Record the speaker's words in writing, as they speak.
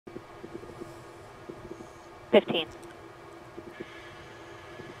15.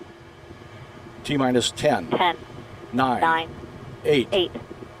 T-minus 10. 10. 9. 9. 8. 8.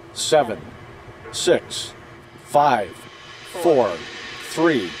 7. 6. 5. 4.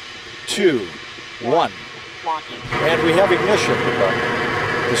 3. 2. 1. Launch. And we have ignition.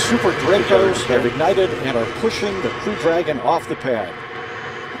 The Super Dracos have ignited and are pushing the Crew Dragon off the pad.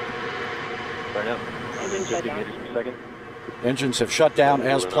 Right now. 50 meters per second. Engines have shut down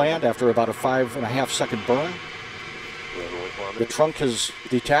as planned after about a 5.5 second burn. The trunk has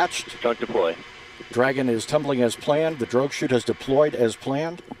detached. Trunk deploy. Dragon is tumbling as planned. The drogue chute has deployed as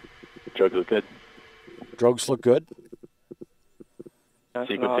planned. Drogues look good. Drogues look good.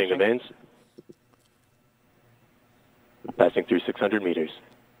 Sequencing the vanes. Passing through 600 meters.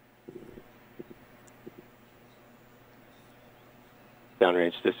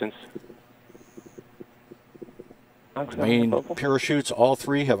 Downrange distance. Main parachutes, all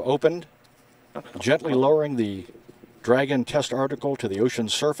three have opened. Gently lowering the Dragon test article to the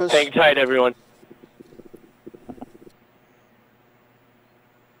ocean's surface. Hang tight, everyone.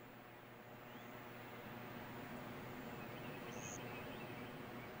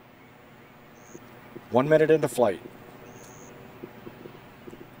 One minute into flight.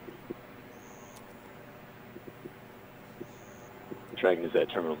 Dragon is at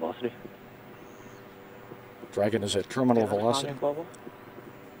terminal velocity. Dragon is at terminal velocity.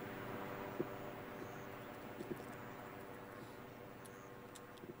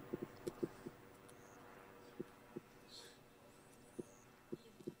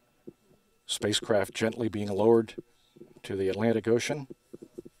 Spacecraft gently being lowered to the Atlantic Ocean.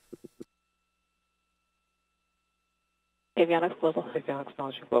 Avionics global. Avionics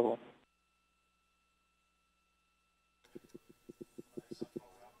acknowledging global.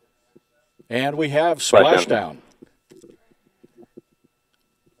 And we have splashdown.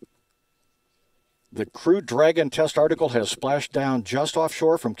 The Crew Dragon test article has splashed down just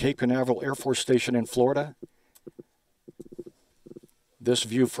offshore from Cape Canaveral Air Force Station in Florida. This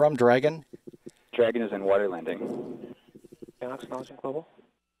view from Dragon. Dragon is in water landing. Avionics acknowledging global.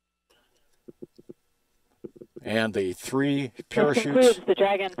 And the three This parachutes. concludes the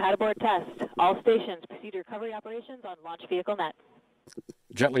Dragon pad abort test. All stations proceed to recovery operations on launch vehicle net.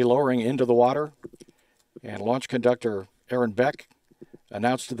 Gently lowering into the water. And launch conductor Aaron Beck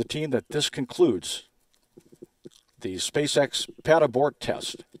announced to the team that this concludes the SpaceX pad abort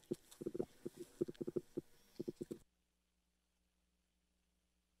test.